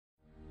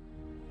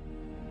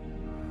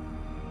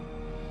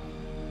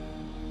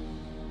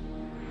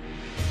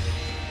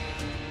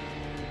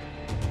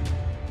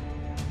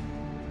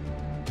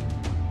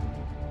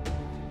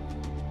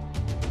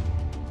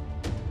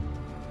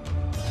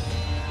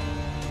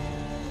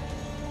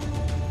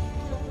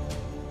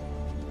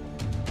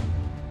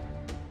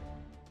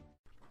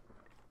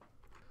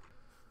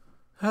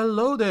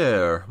Hello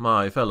there,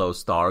 my fellow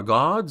star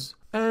gods,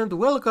 and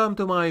welcome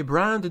to my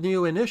brand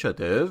new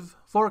initiative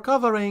for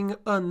covering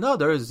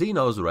another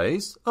Xenos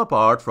race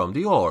apart from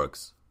the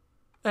orcs.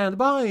 And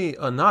by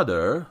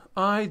another,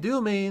 I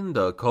do mean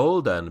the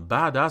cold and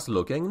badass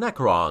looking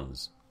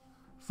Necrons.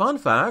 Fun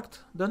fact,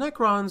 the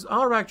Necrons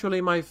are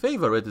actually my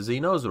favorite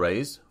Xenos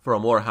race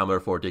from Warhammer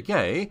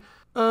 40k,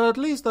 at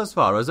least as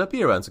far as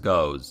appearance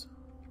goes.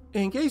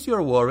 In case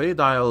you're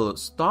worried I'll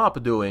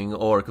stop doing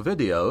orc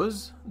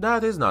videos,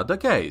 that is not the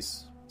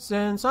case,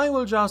 since I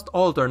will just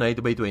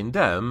alternate between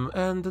them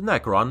and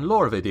Necron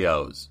lore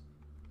videos.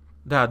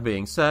 That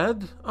being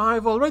said,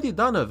 I've already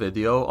done a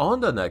video on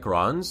the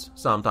Necrons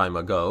some time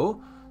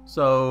ago,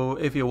 so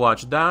if you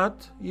watch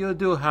that, you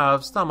do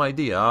have some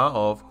idea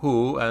of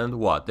who and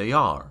what they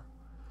are.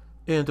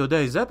 In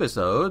today's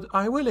episode,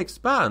 I will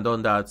expand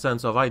on that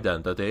sense of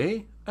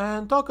identity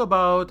and talk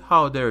about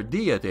how their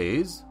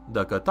deities,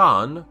 the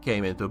Catan,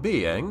 came into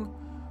being.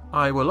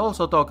 I will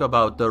also talk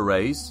about the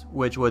race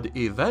which would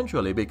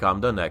eventually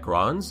become the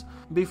Necrons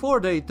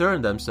before they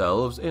turned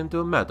themselves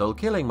into metal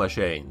killing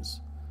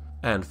machines.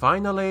 And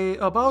finally,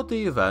 about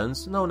the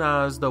events known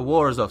as the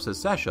Wars of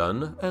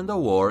Secession and the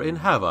War in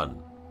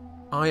Heaven.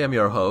 I am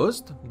your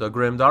host, the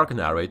Grimdark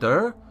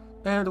Narrator,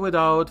 and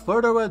without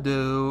further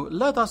ado,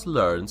 let us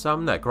learn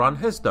some Necron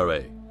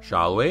history,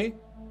 shall we?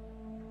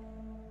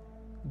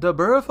 The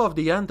birth of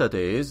the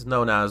entities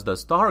known as the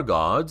Star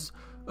Gods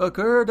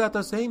occurred at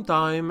the same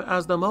time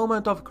as the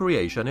moment of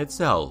creation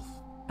itself,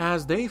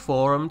 as they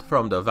formed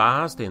from the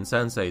vast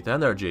insensate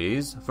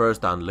energies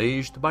first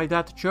unleashed by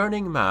that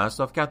churning mass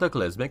of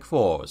cataclysmic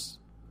force.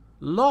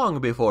 Long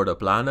before the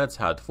planets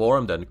had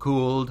formed and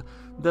cooled,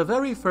 the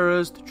very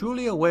first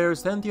truly aware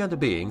sentient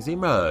beings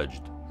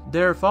emerged,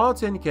 their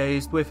thoughts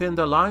encased within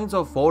the lines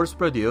of force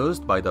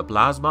produced by the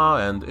plasma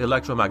and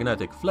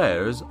electromagnetic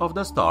flares of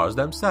the stars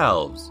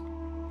themselves.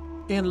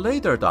 In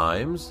later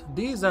times,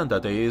 these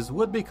entities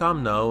would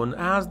become known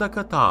as the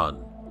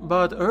Catan,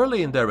 but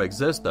early in their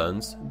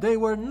existence, they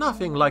were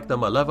nothing like the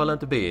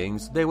malevolent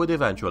beings they would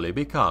eventually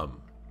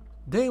become.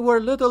 They were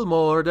little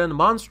more than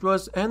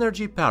monstrous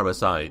energy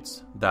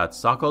parasites that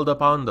suckled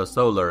upon the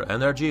solar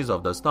energies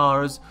of the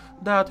stars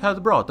that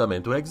had brought them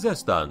into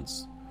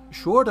existence,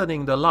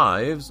 shortening the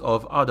lives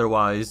of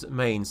otherwise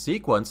main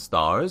sequence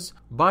stars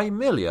by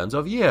millions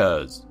of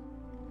years.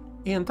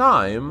 In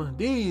time,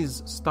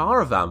 these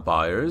star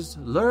vampires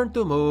learned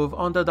to move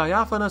on the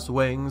diaphanous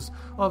wings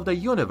of the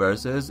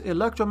universe's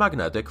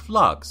electromagnetic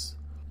flux,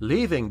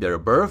 leaving their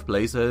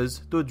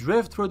birthplaces to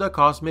drift through the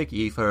cosmic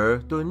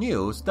ether to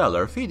new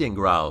stellar feeding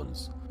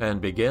grounds,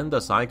 and begin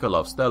the cycle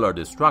of stellar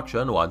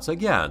destruction once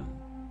again.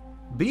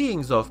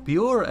 Beings of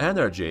pure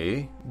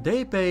energy,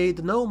 they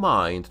paid no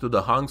mind to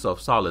the hunks of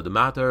solid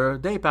matter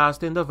they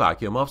passed in the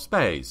vacuum of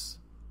space.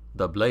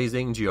 The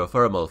blazing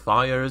geothermal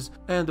fires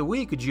and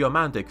weak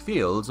geomantic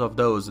fields of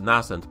those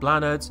nascent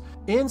planets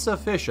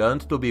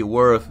insufficient to be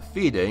worth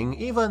feeding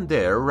even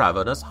their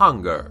ravenous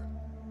hunger.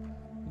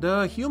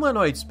 The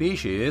humanoid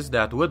species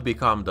that would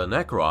become the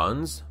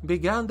Necrons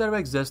began their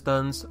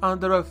existence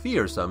under a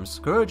fearsome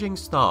scourging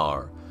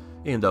star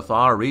in the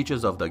far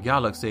reaches of the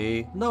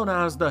galaxy known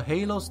as the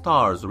Halo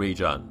Stars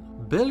region,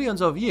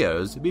 billions of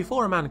years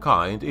before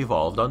mankind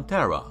evolved on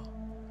Terra.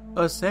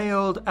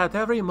 Assailed at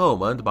every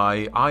moment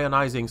by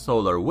ionizing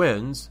solar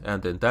winds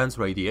and intense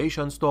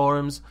radiation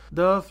storms,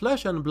 the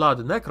flesh-and-blood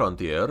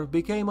Necrontyr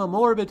became a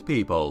morbid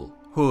people,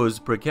 whose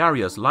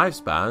precarious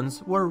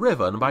lifespans were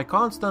riven by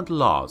constant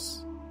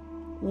loss.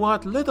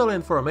 What little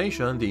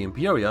information the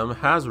Imperium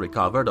has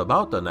recovered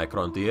about the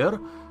Necrontyr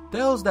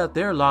tells that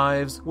their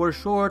lives were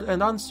short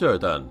and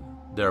uncertain,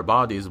 their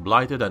bodies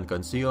blighted and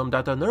consumed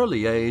at an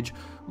early age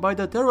by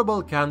the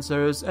terrible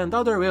cancers and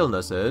other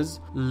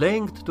illnesses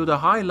linked to the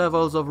high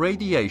levels of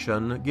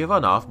radiation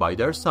given off by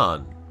their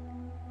sun.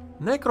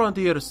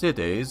 Necrontyr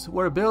cities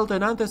were built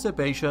in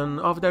anticipation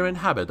of their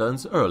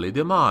inhabitants' early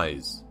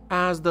demise,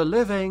 as the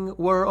living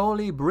were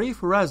only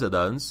brief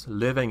residents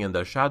living in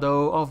the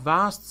shadow of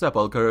vast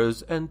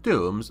sepulchres and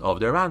tombs of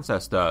their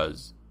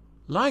ancestors.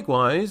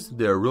 Likewise,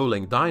 their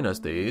ruling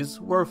dynasties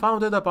were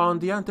founded upon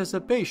the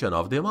anticipation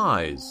of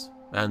demise,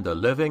 and the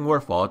living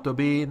were thought to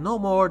be no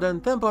more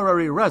than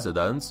temporary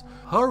residents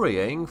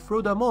hurrying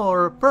through the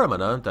more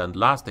permanent and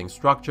lasting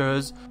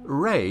structures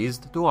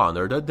raised to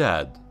honor the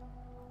dead.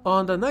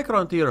 On the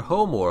Necrontyr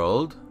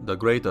homeworld, the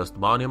greatest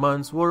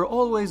monuments were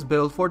always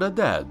built for the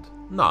dead,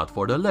 not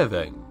for the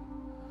living.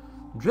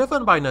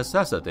 Driven by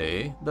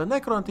necessity, the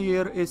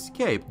Necrontyr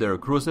escaped their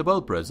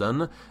crucible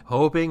prison,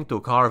 hoping to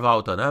carve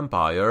out an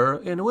empire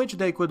in which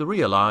they could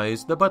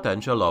realize the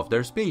potential of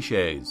their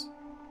species.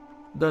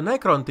 The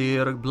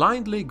Necrontyr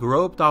blindly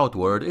groped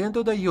outward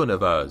into the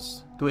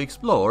universe to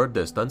explore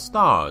distant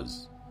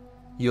stars.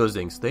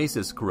 Using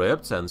stasis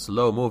crypts and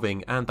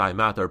slow-moving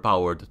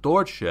antimatter-powered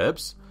torch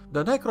ships,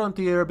 the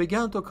Necrontyr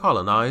began to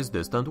colonize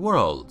distant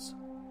worlds.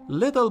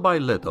 Little by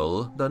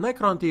little, the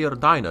Necrontyr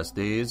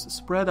dynasties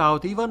spread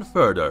out even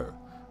further,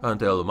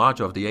 until much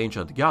of the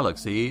ancient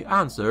galaxy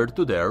answered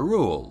to their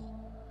rule.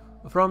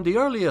 From the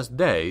earliest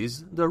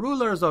days, the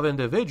rulers of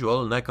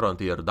individual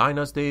Necrontyr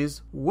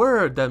dynasties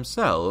were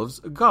themselves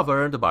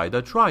governed by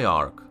the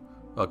Triarch,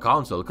 a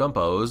council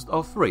composed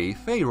of 3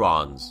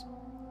 pharaohs.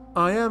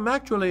 I am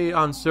actually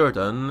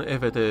uncertain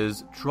if it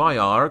is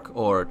Triarch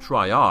or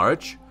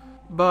Triarch,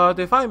 but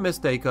if I'm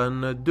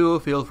mistaken, do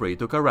feel free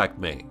to correct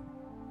me.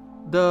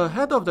 The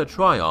head of the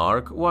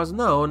Triarch was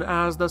known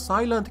as the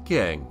Silent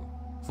King,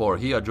 for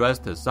he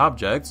addressed his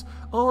subjects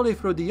only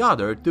through the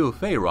other 2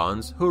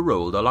 pharaohs who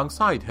ruled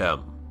alongside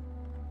him.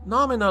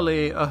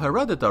 Nominally a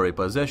hereditary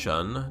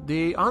position,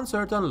 the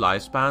uncertain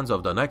lifespans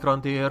of the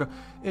Necrontyr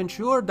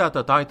ensured that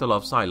the title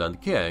of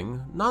Silent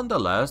King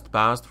nonetheless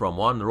passed from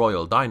one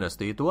royal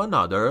dynasty to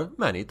another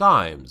many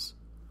times.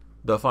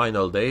 The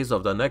final days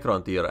of the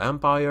Necrontyr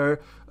Empire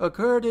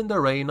occurred in the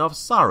reign of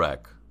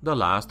Sarek, the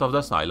last of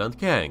the Silent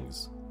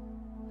Kings.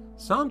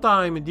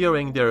 Sometime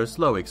during their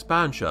slow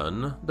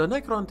expansion, the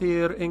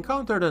Necrontyr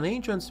encountered an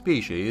ancient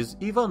species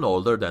even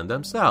older than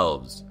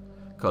themselves.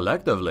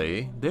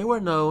 Collectively, they were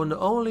known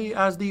only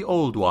as the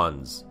Old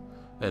Ones,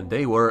 and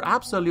they were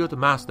absolute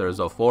masters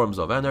of forms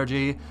of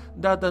energy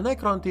that the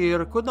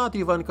Necrontyr could not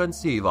even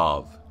conceive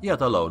of,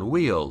 yet alone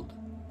wield.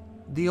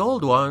 The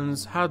Old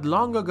Ones had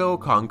long ago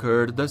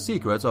conquered the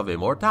secrets of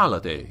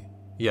immortality,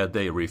 yet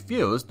they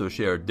refused to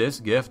share this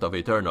gift of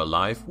eternal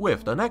life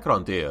with the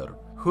Necrontyr,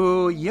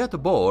 who yet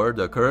bore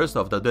the curse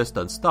of the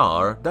distant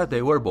star that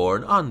they were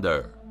born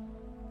under.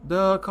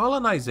 The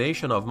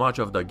colonization of much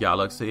of the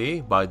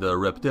galaxy by the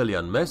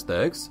reptilian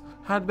mystics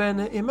had been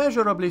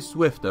immeasurably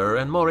swifter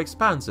and more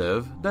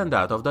expansive than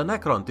that of the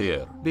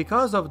Necrontyr,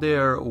 because of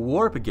their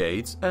warp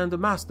gates and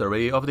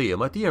mastery of the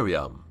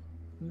immaterium.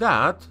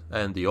 That,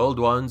 and the Old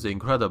Ones'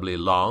 incredibly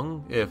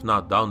long, if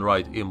not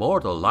downright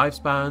immortal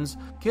lifespans,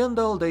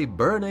 kindled a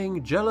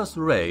burning, jealous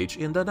rage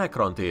in the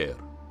Necrontyr.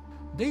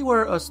 They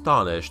were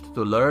astonished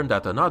to learn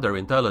that another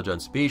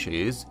intelligent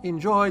species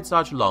enjoyed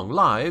such long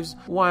lives,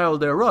 while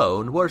their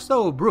own were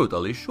so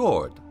brutally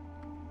short.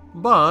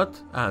 But,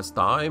 as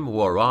time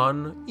wore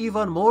on,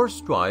 even more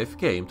strife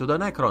came to the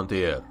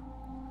Necrontyr.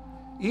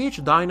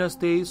 Each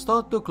dynasty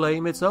sought to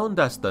claim its own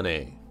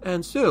destiny,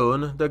 and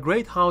soon the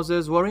great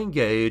houses were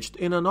engaged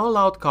in an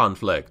all-out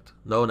conflict,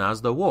 known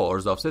as the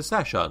Wars of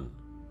Secession.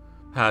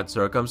 Had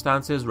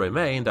circumstances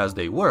remained as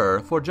they were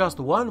for just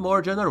one more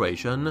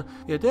generation,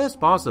 it is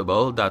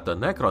possible that the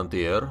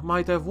Necrontyr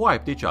might have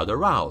wiped each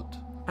other out,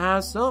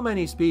 as so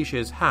many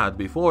species had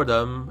before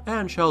them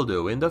and shall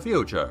do in the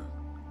future.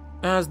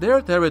 As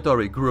their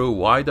territory grew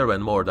wider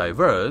and more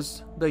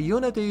diverse, the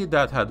unity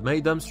that had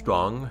made them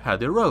strong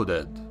had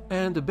eroded,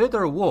 and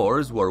bitter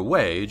wars were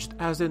waged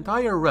as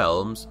entire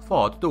realms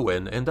fought to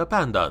win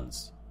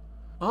independence.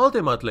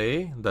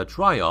 Ultimately, the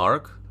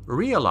Triarch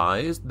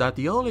realized that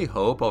the only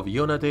hope of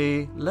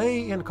unity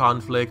lay in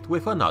conflict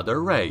with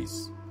another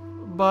race.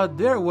 But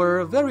there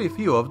were very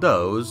few of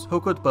those who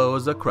could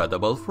pose a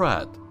credible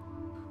threat.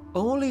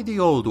 Only the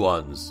Old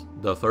Ones,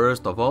 the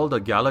first of all the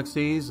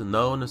galaxy's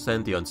known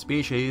sentient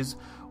species,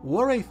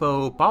 were a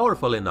foe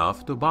powerful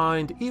enough to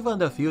bind even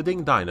the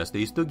feuding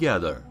dynasties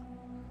together.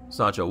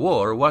 Such a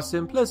war was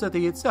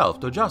simplicity itself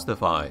to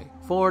justify,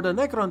 for the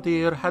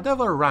Necrontyr had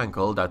ever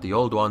rankled at the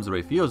Old Ones'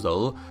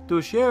 refusal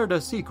to share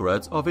the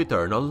secrets of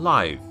eternal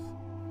life.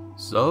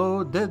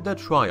 So did the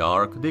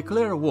Triarch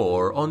declare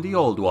war on the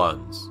Old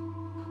Ones.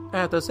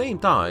 At the same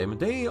time,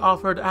 they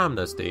offered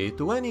amnesty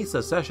to any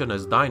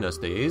secessionist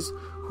dynasties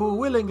who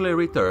willingly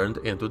returned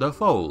into the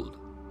fold.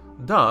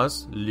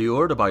 Thus,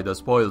 lured by the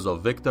spoils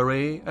of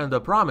victory and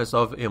the promise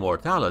of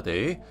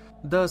immortality,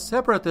 the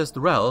separatist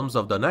realms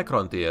of the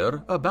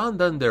Necrontyr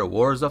abandoned their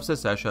wars of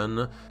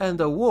secession, and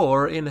a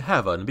war in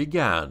heaven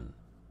began.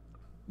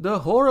 The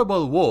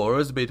horrible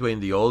wars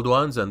between the Old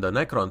Ones and the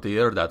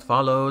Necrontyr that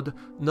followed,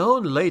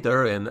 known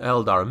later in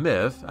Eldar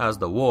myth as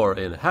the War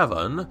in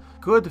Heaven,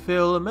 could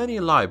fill many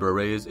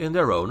libraries in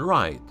their own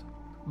right.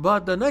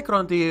 But the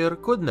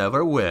Necrontyr could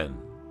never win.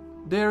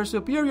 Their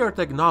superior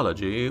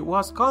technology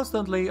was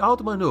constantly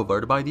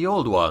outmaneuvered by the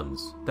Old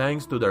Ones,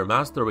 thanks to their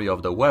mastery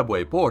of the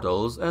webway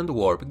portals and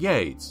warp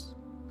gates.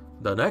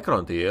 The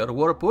Necrontyr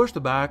were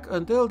pushed back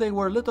until they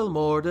were little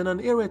more than an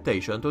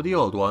irritation to the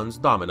Old Ones'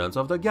 dominance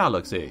of the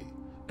galaxy,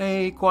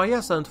 a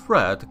quiescent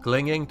threat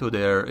clinging to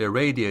their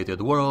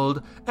irradiated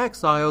world,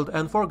 exiled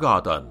and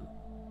forgotten.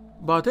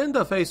 But in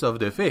the face of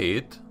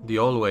defeat, the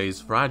always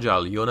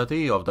fragile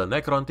unity of the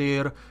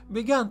Necrontyr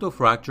began to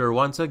fracture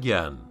once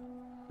again.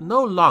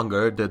 No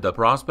longer did the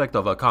prospect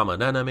of a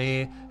common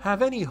enemy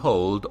have any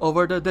hold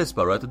over the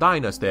disparate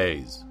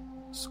dynasties.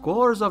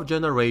 Scores of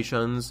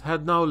generations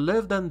had now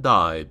lived and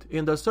died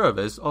in the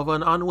service of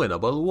an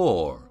unwinnable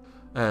war,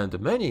 and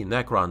many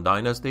Necron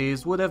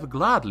dynasties would have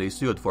gladly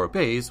sued for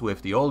peace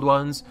with the Old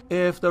Ones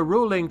if the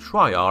ruling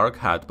Triarch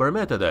had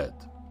permitted it.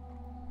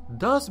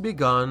 Thus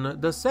begun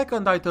the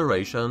second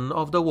iteration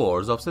of the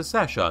Wars of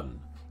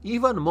Secession,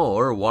 even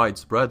more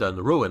widespread and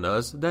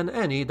ruinous than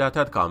any that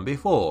had come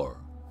before.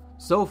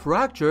 So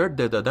fractured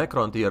did the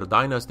Necrontyr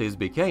dynasties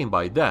became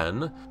by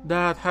then,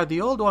 that had the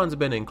Old Ones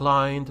been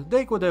inclined,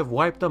 they could have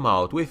wiped them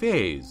out with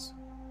ease.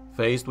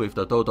 Faced with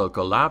the total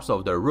collapse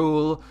of their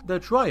rule, the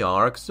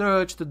Triarch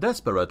searched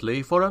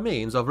desperately for a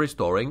means of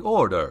restoring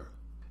order.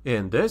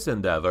 In this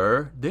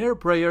endeavor, their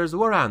prayers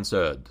were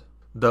answered,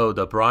 though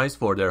the price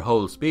for their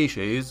whole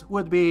species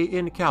would be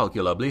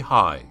incalculably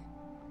high.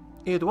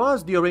 It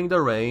was during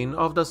the reign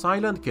of the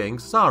Silent King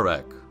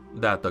Sarek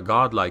that the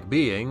godlike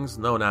beings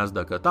known as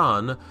the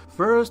Catan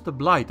first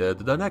blighted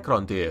the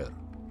Necrontyr.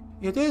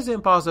 It is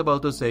impossible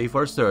to say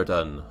for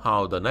certain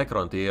how the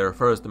Necrontyr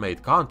first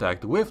made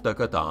contact with the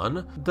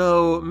Catan,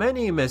 though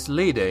many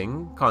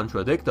misleading,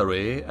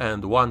 contradictory,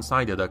 and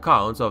one-sided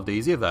accounts of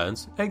these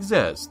events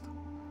exist.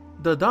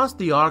 The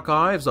dusty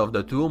archives of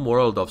the Tomb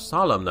World of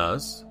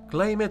Solemnness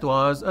claim it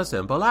was a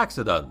simple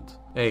accident,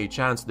 a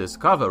chance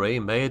discovery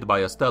made by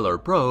a stellar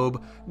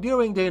probe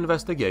during the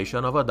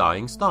investigation of a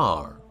dying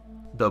star.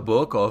 The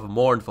Book of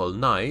Mournful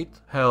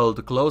Night,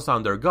 held close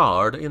under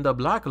guard in the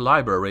Black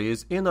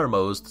Library's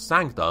innermost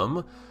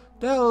sanctum,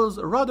 tells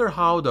rather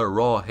how the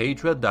raw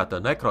hatred that the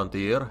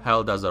Necrontyr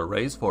held as a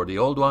race for the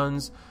Old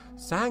Ones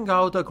sang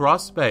out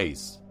across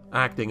space,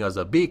 acting as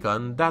a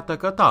beacon that the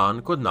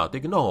Catan could not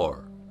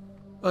ignore.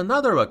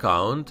 Another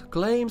account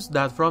claims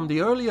that from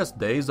the earliest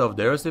days of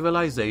their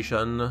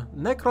civilization,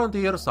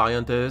 Necrontyr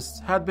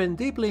scientists had been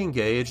deeply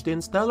engaged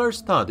in stellar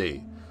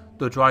study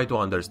to try to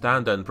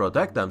understand and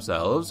protect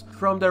themselves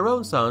from their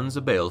own sun's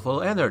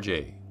baleful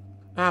energy.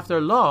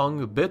 After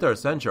long, bitter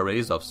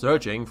centuries of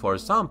searching for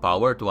some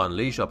power to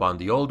unleash upon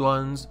the Old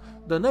Ones,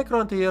 the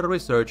Necrontyr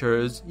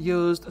researchers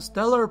used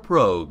stellar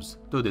probes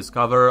to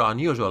discover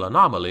unusual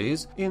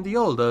anomalies in the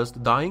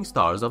oldest dying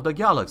stars of the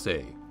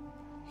galaxy.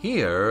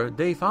 Here,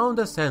 they found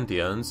a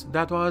sentience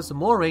that was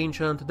more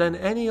ancient than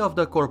any of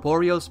the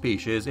corporeal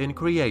species in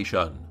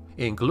creation,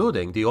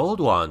 including the Old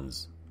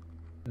Ones.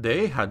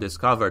 They had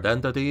discovered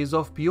entities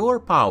of pure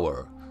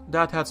power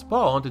that had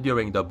spawned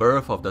during the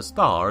birth of the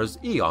stars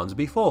eons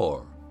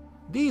before.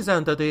 These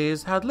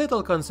entities had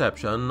little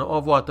conception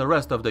of what the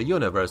rest of the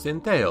universe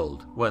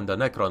entailed when the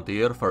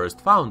Necrontyr first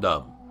found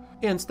them,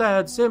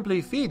 instead simply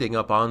feeding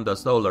upon the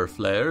solar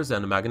flares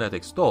and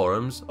magnetic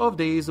storms of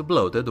these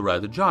bloated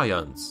red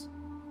giants.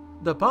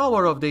 The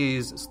power of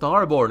these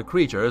star-born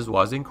creatures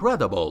was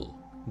incredible.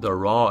 The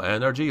raw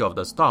energy of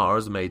the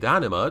stars made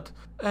animate,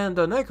 and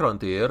the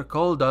Necrontyr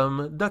called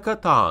them the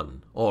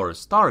Catan, or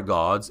star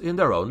gods in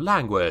their own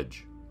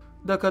language.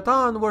 The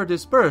Catan were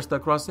dispersed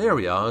across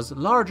areas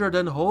larger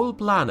than whole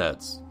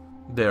planets,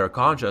 their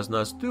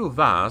consciousness too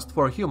vast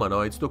for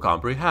humanoids to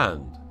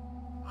comprehend.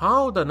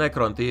 How the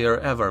Necrontyr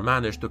ever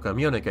managed to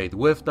communicate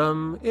with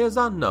them is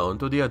unknown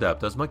to the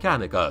Adeptus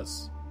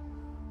Mechanicus.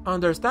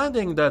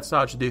 Understanding that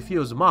such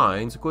diffuse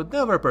minds could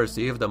never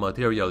perceive the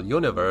material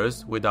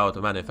universe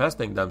without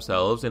manifesting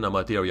themselves in a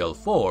material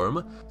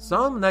form,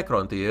 some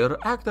Necrontyr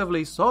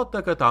actively sought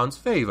the Catan's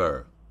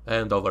favor,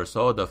 and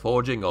oversaw the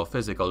forging of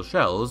physical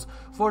shells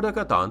for the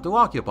Catan to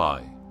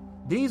occupy.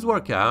 These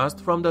were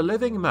cast from the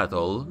living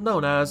metal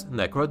known as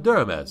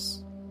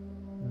necrodermis.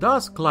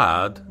 Thus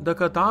clad, the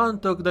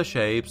Catan took the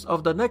shapes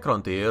of the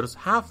Necrontyr's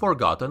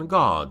half-forgotten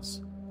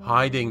gods,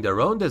 hiding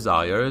their own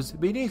desires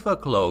beneath a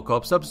cloak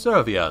of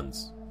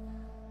subservience.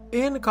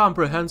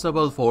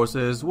 Incomprehensible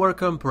forces were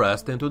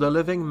compressed into the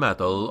living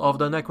metal of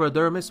the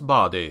necrodermis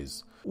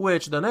bodies,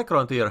 which the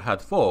Necrontyr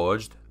had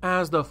forged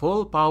as the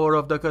full power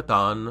of the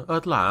Catan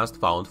at last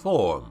found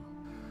form.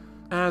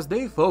 As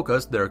they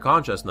focused their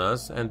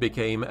consciousness and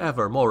became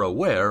ever more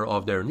aware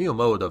of their new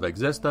mode of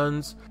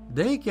existence,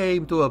 they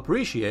came to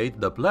appreciate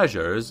the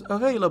pleasures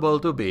available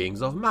to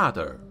beings of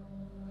matter.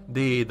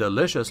 The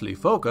deliciously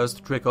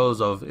focused trickles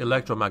of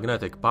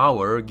electromagnetic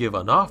power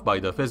given off by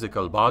the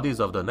physical bodies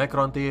of the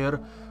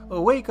Necrontyr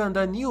awakened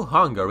a new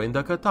hunger in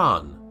the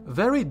Catan,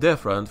 very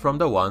different from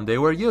the one they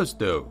were used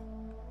to.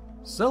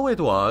 So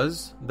it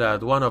was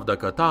that one of the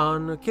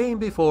Catan came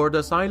before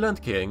the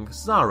Silent King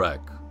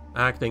Sarek,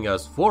 acting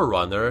as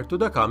forerunner to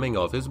the coming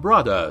of his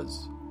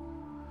brothers.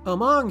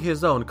 Among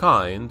his own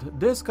kind,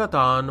 this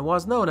Catan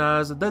was known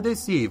as the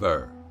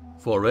Deceiver,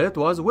 for it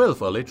was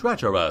willfully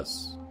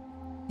treacherous.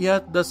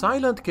 Yet the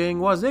Silent King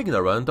was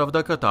ignorant of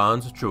the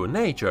Catan's true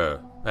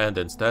nature, and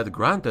instead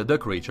granted the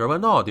creature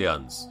an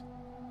audience.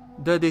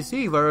 The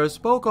Deceiver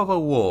spoke of a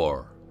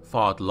war,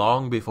 fought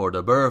long before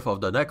the birth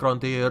of the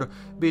Necrontyr,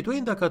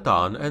 between the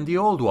Catan and the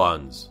Old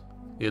Ones.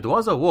 It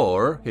was a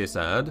war, he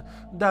said,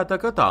 that the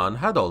Catan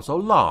had also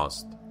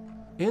lost.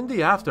 In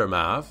the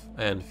aftermath,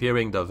 and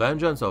fearing the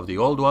vengeance of the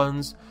Old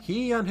Ones,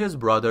 he and his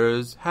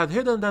brothers had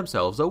hidden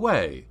themselves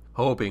away,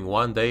 hoping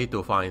one day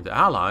to find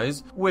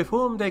allies with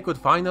whom they could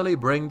finally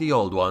bring the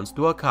Old Ones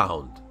to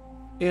account.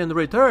 In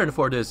return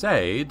for this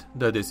aid,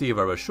 the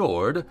Deceiver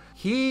assured,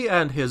 he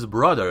and his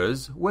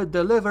brothers would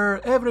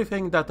deliver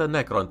everything that the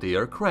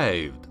Necrontyr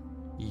craved.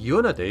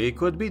 Unity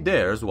could be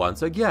theirs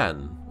once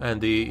again, and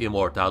the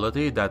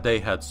immortality that they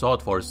had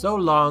sought for so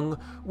long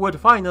would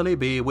finally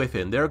be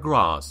within their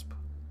grasp.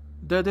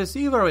 The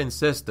Deceiver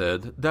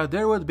insisted that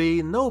there would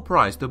be no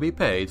price to be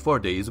paid for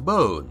these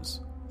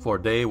boons, for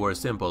they were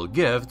simple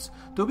gifts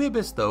to be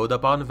bestowed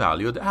upon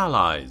valued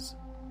allies.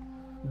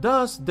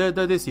 Thus did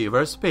the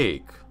Deceiver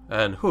speak,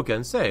 and who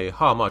can say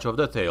how much of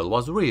the tale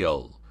was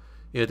real?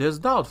 It is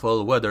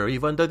doubtful whether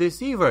even the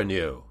deceiver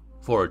knew,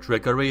 for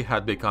trickery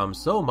had become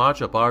so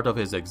much a part of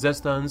his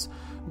existence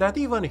that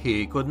even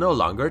he could no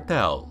longer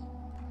tell.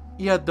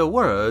 Yet the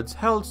words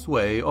held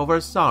sway over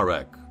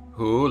Sarek,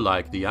 who,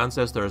 like the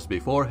ancestors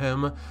before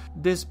him,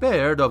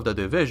 despaired of the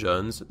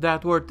divisions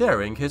that were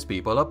tearing his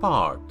people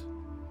apart.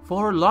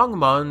 For long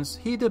months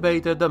he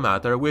debated the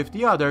matter with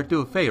the other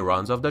two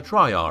Pharaons of the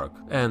Triarch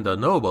and the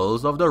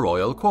nobles of the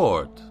royal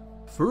court.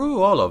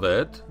 Through all of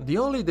it, the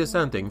only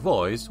dissenting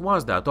voice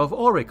was that of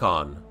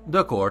Oricon,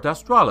 the court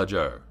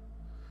astrologer.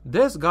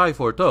 This guy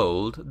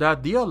foretold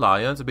that the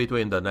alliance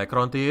between the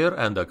Necrontyr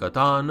and the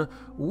Catan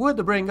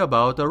would bring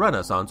about a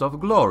renaissance of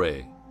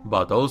glory,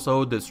 but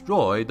also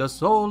destroy the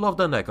soul of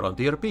the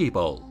Necrontyr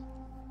people.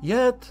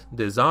 Yet,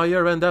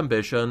 desire and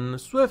ambition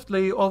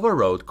swiftly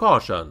overrode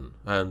caution,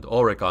 and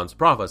Oricon's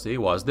prophecy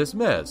was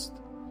dismissed.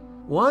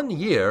 1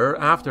 year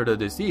after the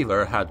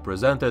deceiver had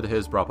presented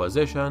his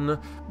proposition,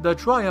 the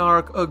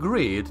Triarch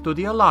agreed to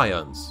the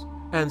alliance,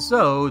 and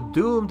so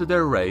doomed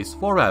their race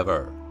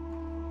forever.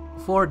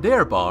 For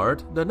their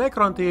part, the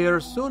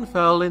Necrontyr soon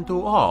fell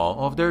into awe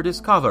of their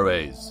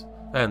discoveries,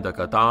 and the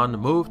Catan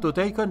moved to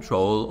take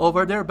control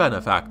over their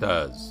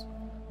benefactors.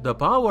 The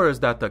powers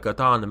that the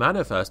Catan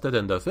manifested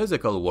in the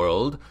physical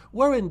world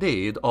were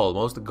indeed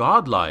almost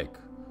godlike,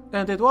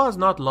 and it was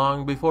not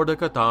long before the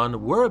Catan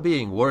were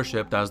being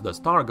worshipped as the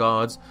star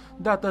gods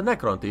that the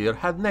Necrontyr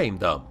had named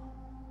them.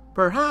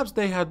 Perhaps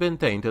they had been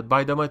tainted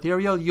by the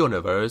material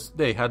universe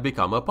they had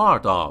become a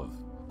part of,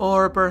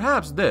 or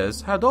perhaps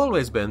this had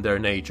always been their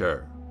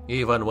nature,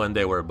 even when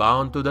they were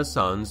bound to the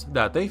suns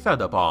that they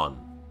fed upon.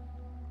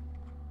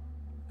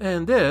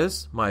 And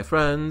this, my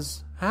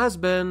friends, has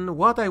been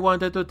what I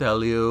wanted to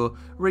tell you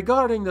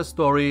regarding the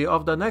story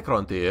of the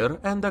Necrontyr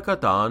and the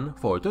Catan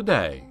for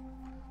today.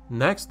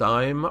 Next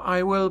time,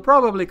 I will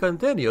probably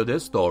continue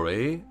this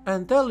story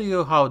and tell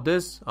you how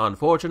this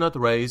unfortunate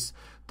race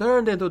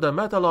turned into the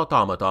metal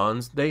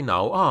automatons they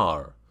now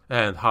are,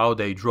 and how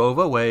they drove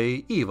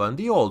away even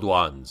the old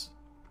ones.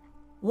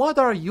 What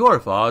are your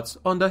thoughts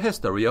on the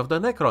history of the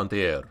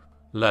Necrontyr?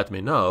 Let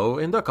me know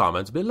in the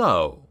comments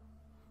below.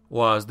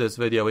 Was this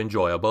video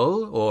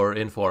enjoyable or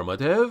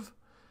informative?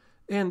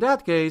 In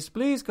that case,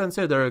 please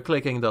consider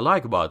clicking the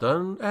like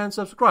button and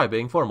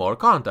subscribing for more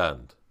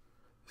content.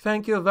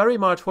 Thank you very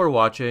much for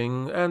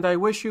watching, and I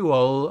wish you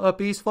all a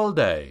peaceful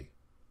day.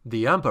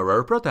 The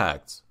Emperor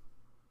protects.